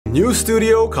New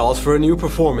studio calls for a new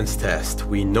performance test.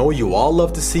 We know you all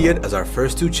love to see it as our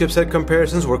first two chipset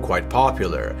comparisons were quite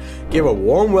popular. Give a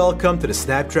warm welcome to the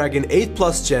Snapdragon 8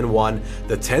 Plus Gen 1,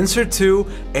 the Tensor 2,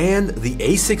 and the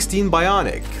A16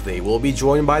 Bionic. They will be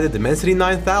joined by the Dimensity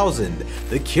 9000,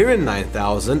 the Kirin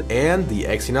 9000, and the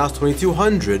Exynos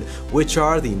 2200, which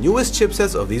are the newest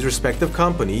chipsets of these respective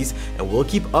companies, and we'll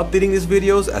keep updating these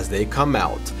videos as they come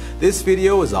out. This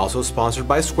video is also sponsored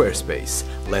by Squarespace.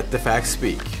 Let the facts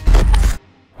speak.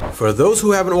 For those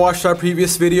who haven't watched our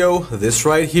previous video, this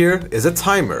right here is a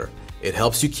timer. It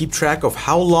helps you keep track of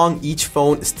how long each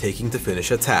phone is taking to finish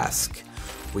a task.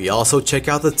 We also check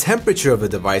out the temperature of the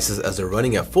devices as they're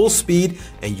running at full speed,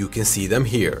 and you can see them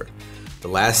here. The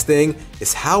last thing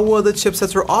is how well the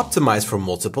chipsets are optimized for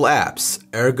multiple apps,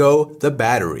 ergo the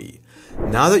battery.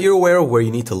 Now that you're aware of where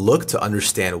you need to look to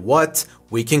understand what,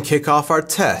 we can kick off our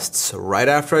tests right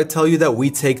after I tell you that we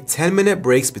take 10-minute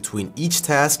breaks between each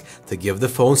task to give the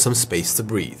phone some space to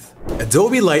breathe.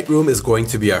 Adobe Lightroom is going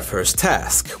to be our first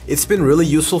task. It's been really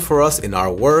useful for us in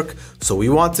our work, so we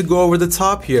want to go over the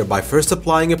top here by first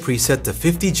applying a preset to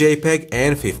 50 JPEG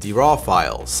and 50 RAW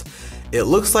files. It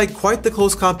looks like quite the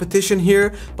close competition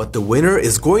here, but the winner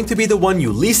is going to be the one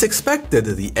you least expected,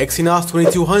 the Exynos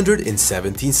 2200 in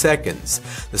 17 seconds.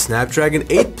 The Snapdragon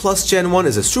 8 Plus Gen 1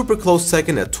 is a super close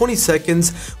second at 20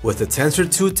 seconds, with the Tensor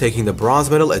 2 taking the bronze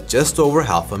medal at just over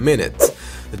half a minute.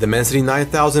 The Dimensity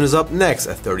 9000 is up next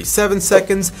at 37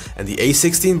 seconds, and the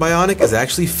A16 Bionic is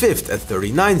actually 5th at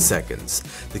 39 seconds.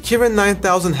 The Kirin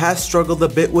 9000 has struggled a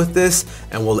bit with this,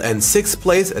 and will end 6th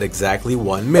place at exactly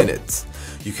 1 minute.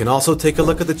 You can also take a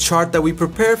look at the chart that we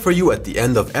prepare for you at the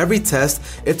end of every test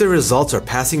if the results are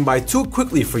passing by too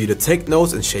quickly for you to take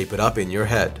notes and shape it up in your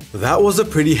head. That was a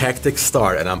pretty hectic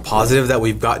start, and I'm positive that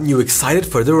we've gotten you excited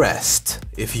for the rest.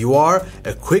 If you are,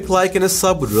 a quick like and a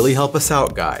sub would really help us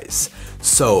out, guys.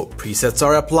 So, presets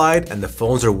are applied and the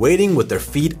phones are waiting with their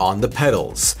feet on the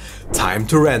pedals. Time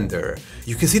to render.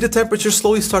 You can see the temperature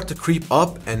slowly start to creep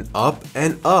up and up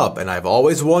and up, and I've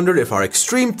always wondered if our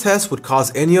extreme test would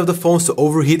cause any of the phones to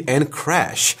overheat and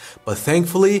crash, but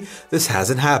thankfully this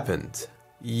hasn't happened.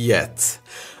 Yet.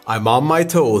 I'm on my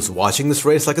toes watching this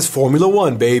race like it's Formula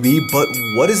 1, baby, but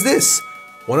what is this?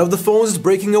 One of the phones is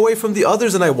breaking away from the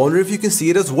others, and I wonder if you can see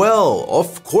it as well.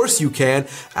 Of course you can,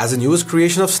 as the newest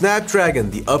creation of Snapdragon,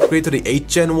 the upgrade to the 8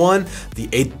 Gen 1, the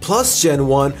 8 Plus Gen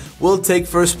 1, will take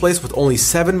first place with only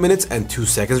 7 minutes and 2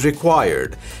 seconds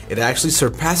required. It actually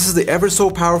surpasses the ever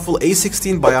so powerful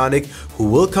A16 Bionic, who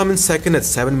will come in second at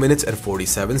 7 minutes and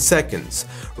 47 seconds.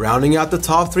 Rounding out the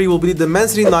top 3 will be the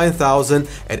Dimensity 9000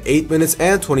 at 8 minutes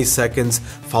and 20 seconds,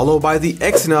 followed by the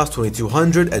Exynos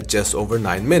 2200 at just over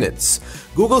 9 minutes.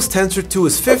 Google's Tensor 2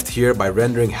 is 5th here by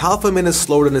rendering half a minute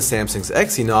slower than the Samsung's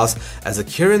Exynos, as the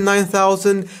Kirin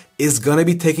 9000 is gonna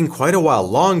be taking quite a while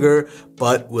longer,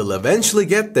 but will eventually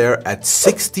get there at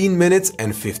 16 minutes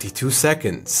and 52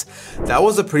 seconds. That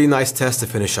was a pretty nice test to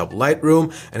finish up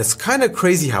Lightroom, and it's kinda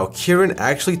crazy how Kirin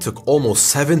actually took almost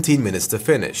 17 minutes to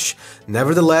finish.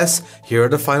 Nevertheless, here are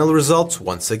the final results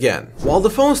once again. While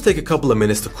the phones take a couple of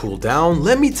minutes to cool down,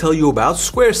 let me tell you about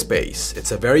Squarespace.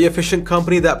 It's a very efficient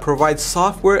company that provides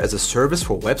software as a service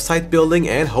for website building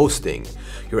and hosting.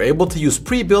 You're able to use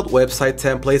pre-built website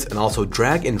templates and also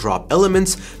drag and drop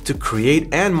elements to create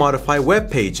and modify web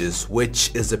pages,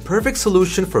 which is the perfect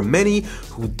solution for many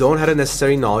who don't have the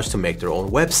necessary knowledge to make their own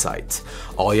website.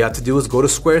 All you have to do is go to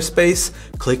Squarespace,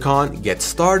 click on Get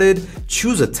Started,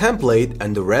 choose a template,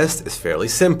 and the rest is fairly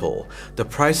simple. The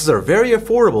prices are very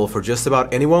affordable for just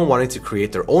about anyone wanting to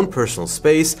create their own personal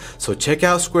space, so check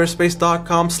out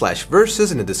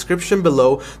squarespace.com/versus in the description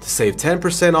below to save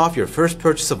 10% off your first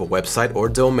purchase of a website or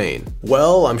domain.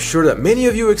 Well, I'm sure that many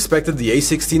of you expected the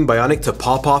A16 Bionic to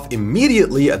pop off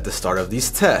immediately at the start of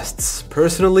these tests.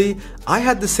 Personally, I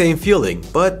had the same feeling,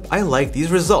 but I like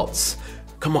these results.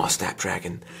 Come on,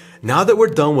 Snapdragon. Now that we're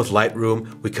done with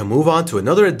Lightroom, we can move on to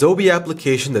another Adobe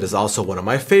application that is also one of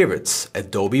my favorites,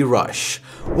 Adobe Rush.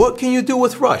 What can you do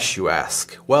with Rush, you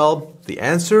ask? Well, the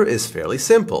answer is fairly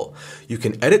simple. You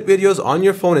can edit videos on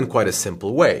your phone in quite a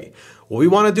simple way. What we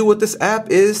want to do with this app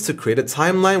is to create a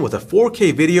timeline with a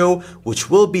 4K video, which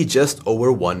will be just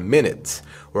over 1 minute.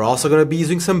 We're also going to be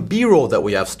using some B-roll that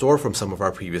we have stored from some of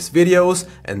our previous videos,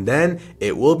 and then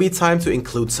it will be time to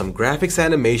include some graphics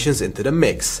animations into the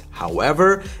mix.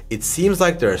 However, it seems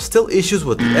like there are still issues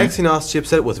with the Exynos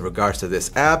chipset with regards to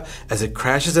this app, as it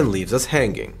crashes and leaves us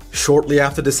hanging. Shortly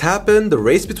after this happened, the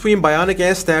race between Bionic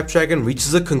and Snapdragon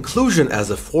reaches a conclusion, as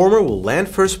the former will land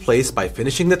first place by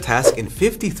finishing the task in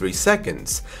 53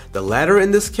 seconds. The latter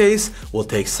in this case will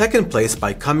take second place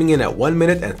by coming in at 1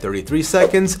 minute and 33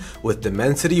 seconds, with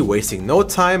Dimensity Dimensity wasting no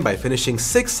time by finishing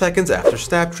 6 seconds after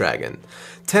Snapdragon.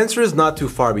 Tensor is not too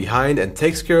far behind and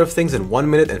takes care of things in 1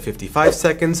 minute and 55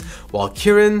 seconds, while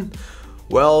Kirin,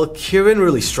 well, Kirin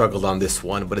really struggled on this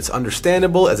one, but it's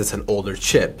understandable as it's an older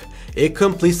chip. It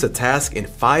completes the task in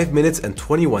 5 minutes and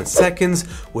 21 seconds,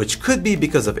 which could be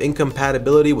because of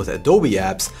incompatibility with Adobe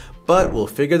apps, but we'll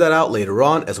figure that out later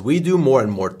on as we do more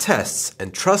and more tests,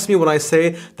 and trust me when I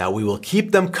say that we will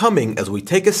keep them coming as we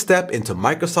take a step into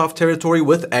Microsoft territory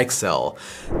with Excel.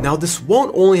 Now this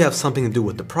won't only have something to do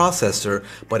with the processor,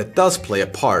 but it does play a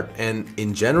part, and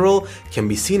in general can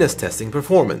be seen as testing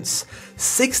performance.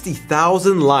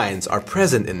 60,000 lines are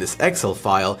present in this Excel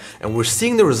file, and we're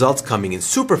seeing the results coming in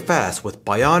super fast with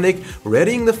Bionic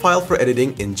readying the file for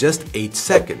editing in just 8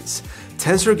 seconds.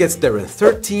 Tensor gets there in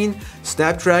 13,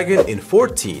 Snapdragon in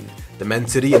 14,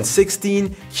 Dimensity in 16,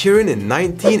 Kirin in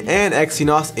 19, and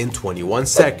Exynos in 21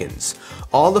 seconds.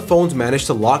 All the phones managed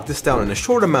to lock this down in a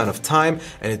short amount of time,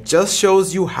 and it just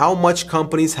shows you how much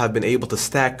companies have been able to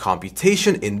stack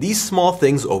computation in these small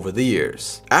things over the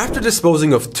years. After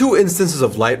disposing of 2 instances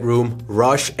of Lightroom,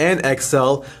 Rush, and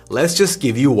Excel, let's just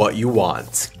give you what you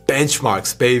want.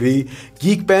 Benchmarks, baby!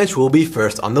 Geekbench will be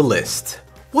first on the list.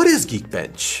 What is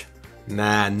Geekbench?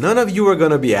 Nah, none of you are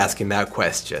gonna be asking that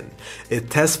question. It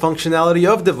tests functionality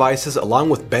of devices along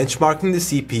with benchmarking the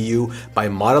CPU by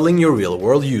modeling your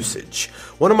real-world usage.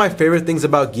 One of my favorite things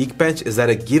about Geekbench is that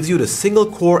it gives you the single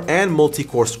core and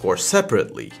multi-core score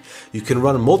separately. You can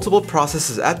run multiple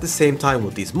processes at the same time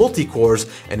with these multi-cores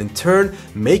and in turn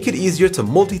make it easier to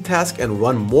multitask and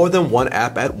run more than one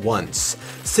app at once.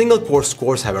 Single core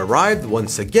scores have arrived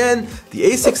once again. The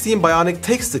A16 Bionic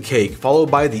takes the cake, followed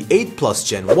by the 8 Plus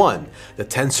Gen 1, the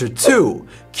Tensor 2,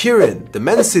 Kirin,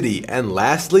 Dimensity, and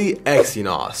lastly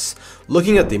Exynos.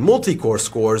 Looking at the multi-core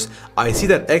scores, I see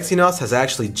that Exynos has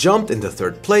actually jumped into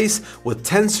 3rd place, with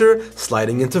Tensor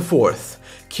sliding into 4th.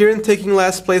 Kirin taking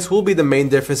last place will be the main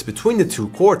difference between the 2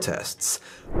 core tests.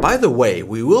 By the way,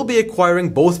 we will be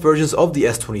acquiring both versions of the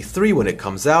S23 when it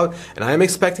comes out, and I am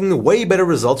expecting way better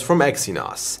results from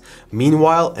Exynos.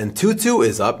 Meanwhile, Antutu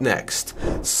is up next.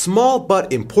 Small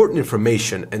but important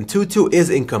information, Antutu is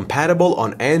incompatible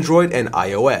on Android and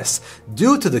iOS,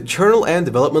 due to the kernel and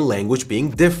development language being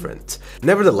different.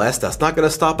 Nevertheless, that's not going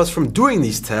to stop us from doing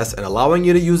these tests and allowing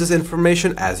you to use this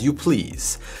information as you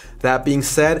please. That being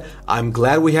said, I'm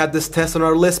glad we had this test on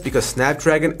our list because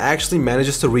Snapdragon actually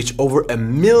manages to reach over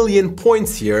 1 million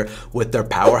points here with their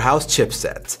powerhouse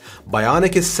chipset.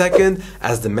 Bionic is second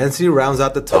as Dimensity rounds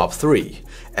out the top 3.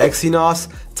 Exynos,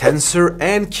 Tensor,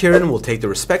 and Kirin will take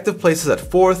their respective places at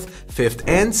 4th, 5th,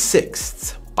 and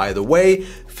 6th. By the way,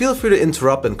 feel free to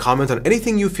interrupt and comment on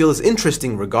anything you feel is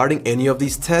interesting regarding any of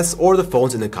these tests or the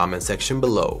phones in the comment section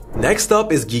below. Next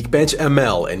up is Geekbench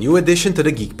ML, a new addition to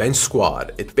the Geekbench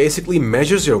squad. It basically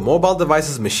measures your mobile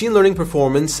device's machine learning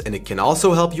performance, and it can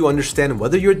also help you understand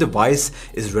whether your device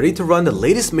is ready to run the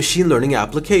latest machine learning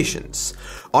applications.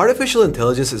 Artificial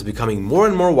intelligence is becoming more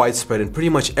and more widespread in pretty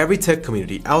much every tech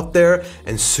community out there,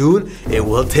 and soon it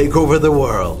will take over the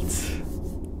world.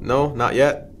 No, not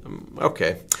yet?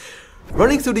 Okay.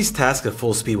 Running through these tasks at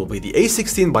full speed will be the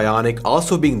A16 Bionic,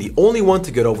 also being the only one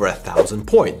to get over 1,000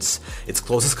 points. Its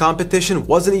closest competition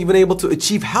wasn't even able to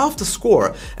achieve half the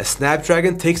score, as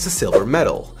Snapdragon takes the silver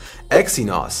medal.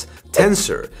 Exynos,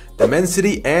 Tensor,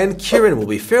 Dimensity, and Kirin will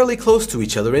be fairly close to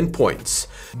each other in points.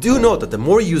 Do note that the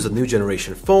more you use a new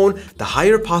generation phone, the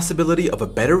higher possibility of a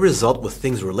better result with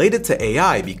things related to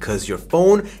AI because your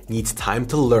phone needs time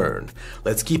to learn.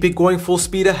 Let's keep it going full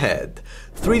speed ahead.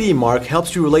 3D Mark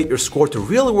helps you relate your score to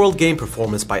real-world game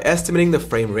performance by estimating the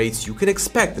frame rates you can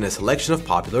expect in a selection of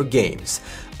popular games.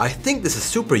 I think this is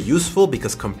super useful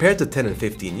because compared to 10 and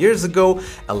 15 years ago,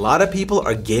 a lot of people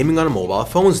are gaming on mobile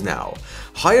phones now.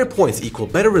 Higher points equal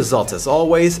better results as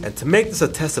always, and to make this a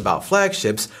test about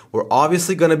flagships, we're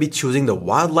obviously going to be choosing the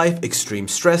Wildlife Extreme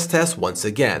Stress Test once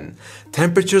again.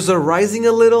 Temperatures are rising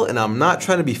a little, and I'm not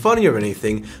trying to be funny or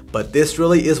anything, but this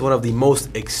really is one of the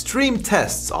most extreme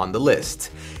tests on the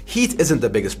list. Heat isn't the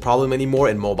biggest problem anymore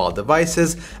in mobile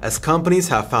devices, as companies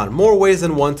have found more ways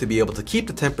than one to be able to keep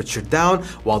the temperature down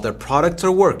while their products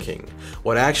are working.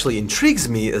 What actually intrigues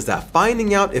me is that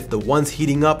finding out if the ones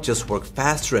heating up just work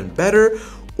faster and better,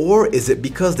 or is it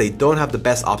because they don't have the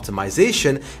best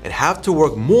optimization and have to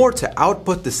work more to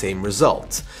output the same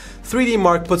result? 3D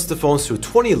Mark puts the phones through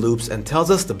 20 loops and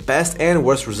tells us the best and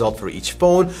worst result for each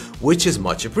phone, which is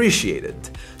much appreciated.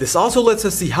 This also lets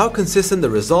us see how consistent the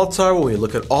results are when we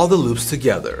look at all the loops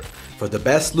together. For the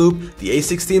best loop, the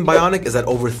A16 Bionic is at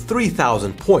over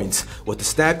 3,000 points, with the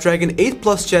Snapdragon 8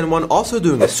 Plus Gen 1 also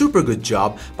doing a super good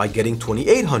job by getting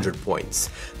 2,800 points.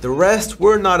 The rest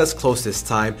were not as close this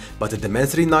time, but the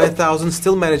Dimensity 9000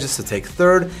 still manages to take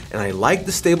third, and I like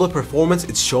the stable performance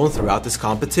it's shown throughout this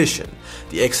competition.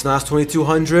 The Exynos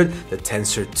 2200, the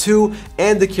Tensor 2,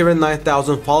 and the Kirin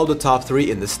 9000 follow the top 3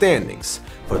 in the standings.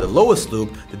 For the lowest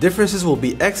loop, the differences will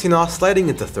be Exynos sliding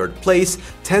into 3rd place,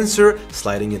 Tensor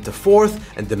sliding into 4th,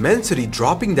 and Dimensity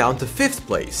dropping down to 5th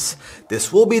place.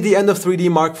 This will be the end of 3D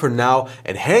Mark for now,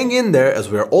 and hang in there as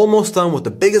we are almost done with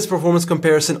the biggest performance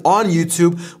comparison on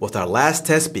YouTube, with our last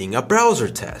test being a browser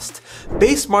test.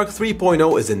 Basemark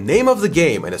 3.0 is the name of the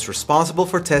game, and it's responsible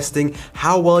for testing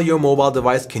how well your mobile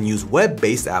device can use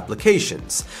web-based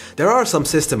applications. There are some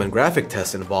system and graphic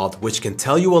tests involved, which can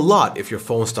tell you a lot if your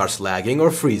phone starts lagging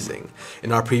or freezing.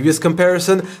 In our previous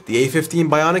comparison, the A15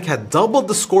 Bionic had doubled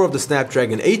the score of the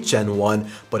Snapdragon 8 Gen 1,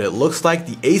 but it looks like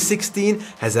the A16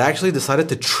 has actually decided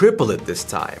to triple it this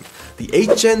time. The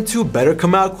 8 Gen 2 better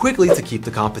come out quickly to keep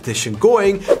the competition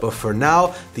going, but for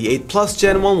now, the 8 Plus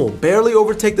Gen 1 will barely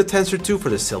overtake the Tensor 2 for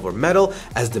the silver medal,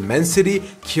 as Dimensity,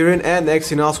 Kirin, and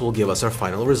Exynos will give us our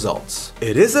final results.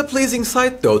 It is a pleasing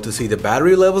sight though to see the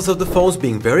battery levels of the phones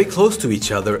being very close to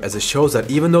each other, as it shows that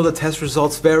even though the test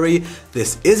results vary,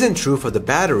 this isn't true for the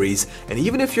batteries, and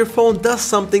even if your phone does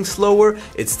something slower,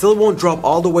 it still won't drop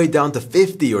all the way down to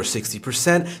 50 or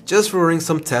 60% just for running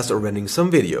some tests or rendering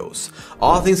some videos.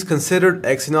 All things considered,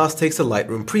 Exynos takes a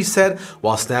Lightroom preset,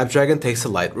 while Snapdragon takes a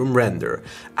Lightroom render.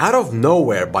 Out of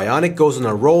nowhere, Bionic goes on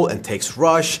a roll and takes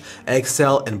Rush,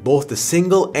 Excel, and both the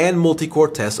single and multi-core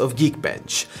tests of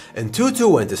Geekbench. And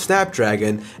 2-2 went to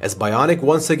Snapdragon, as Bionic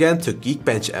once again took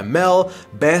Geekbench ML,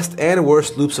 best and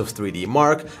worst loops of 3D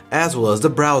Mark, as well as the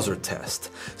browser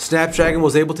test. Snapdragon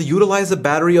was able to utilize the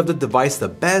battery of the device the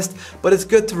best, but it's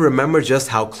good to remember just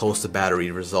how close the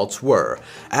battery results were.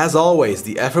 As always,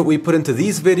 the effort we put into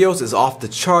these videos is off the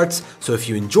charts, so if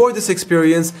you enjoyed this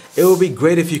experience, it would be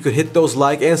great if you could hit those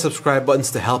like and subscribe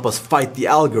buttons to help us fight the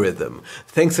algorithm.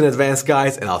 Thanks in advance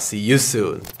guys, and I'll see you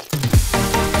soon.